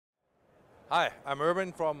Hi, I'm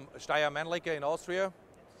Erin from Steyr in Austria,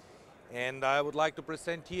 and I would like to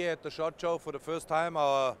present here at the SHOT Show for the first time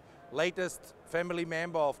our latest family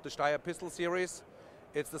member of the Steyr pistol series.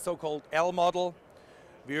 It's the so-called L model.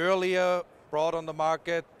 We earlier brought on the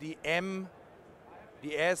market the M,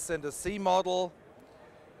 the S and the C model,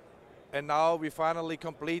 and now we finally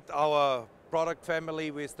complete our product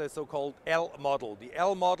family with the so-called L model. The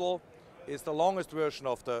L model is the longest version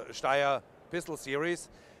of the Steyr pistol series.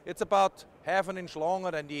 It's about half an inch longer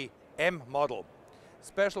than the M model.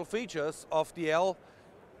 Special features of the L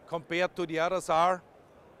compared to the others are,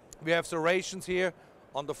 we have serrations here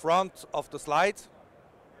on the front of the slide,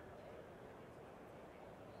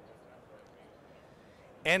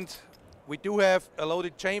 and we do have a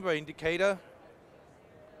loaded chamber indicator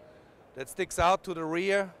that sticks out to the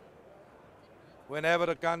rear whenever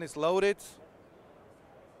the gun is loaded,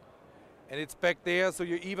 and it's back there so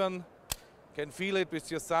you even can feel it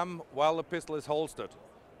with your thumb while the pistol is holstered.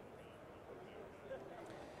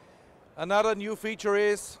 Another new feature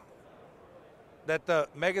is that the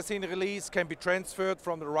magazine release can be transferred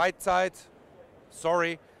from the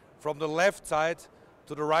from the left side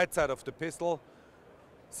to the right side of the pistol,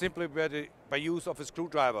 simply by use of a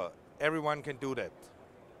screwdriver. Everyone can do that.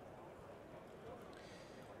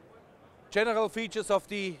 General features of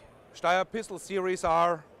the Steyr pistol series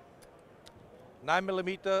are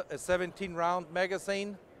 9mm, a 17-round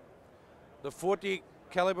magazine. The 40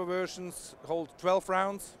 caliber versions hold 12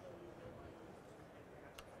 rounds.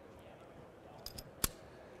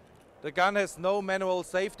 The gun has no manual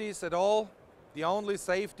safeties at all. The only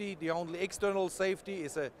external safety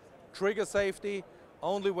is a trigger safety.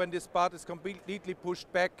 Only when this part is completely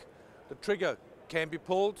pushed back, the trigger can be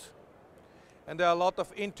pulled. And there are a lot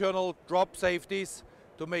of internal drop safeties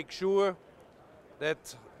to make sure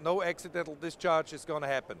that no accidental discharge is going to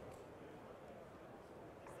happen.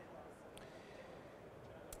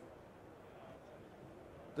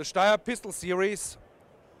 The Steyr pistol series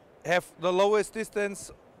have the lowest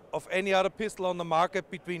distance of any other pistol on the market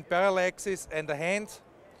between barrel axis and the hand,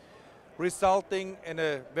 resulting in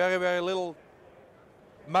a very, very little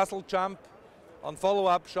muzzle jump on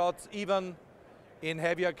follow-up shots, even in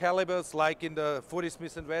heavier calibers like in the 40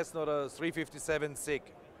 Smith & Wesson or the 357 SIG.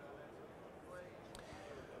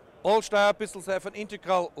 All Steyr pistols have an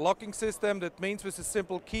integral locking system. That means with a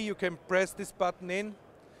simple key you can press this button in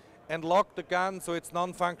and lock the gun so it's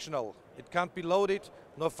non-functional. It can't be loaded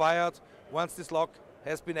nor fired once this lock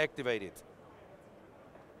has been activated.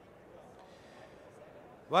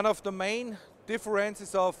 One of the main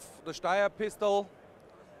differences of the Steyr pistol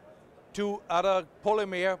to other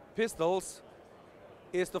polymer pistols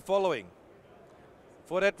is the following.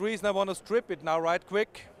 For that reason I want to strip it now right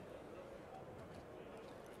quick.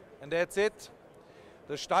 And that's it.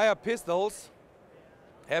 The Steyr pistols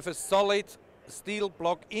have a solid steel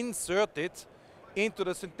block inserted into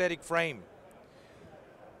the synthetic frame.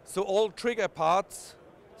 So all trigger parts,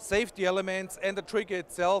 safety elements and the trigger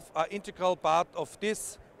itself are integral part of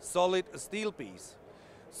this solid steel piece.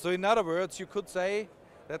 So in other words, you could say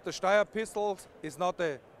that the Steyr pistol is not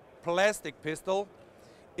a plastic pistol,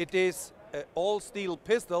 it is an all steel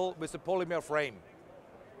pistol with a polymer frame.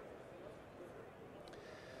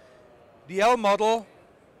 The L model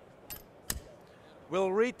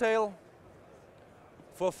will retail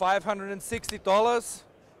for $560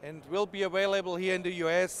 and will be available here in the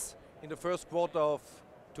US in the first quarter of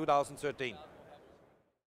 2013.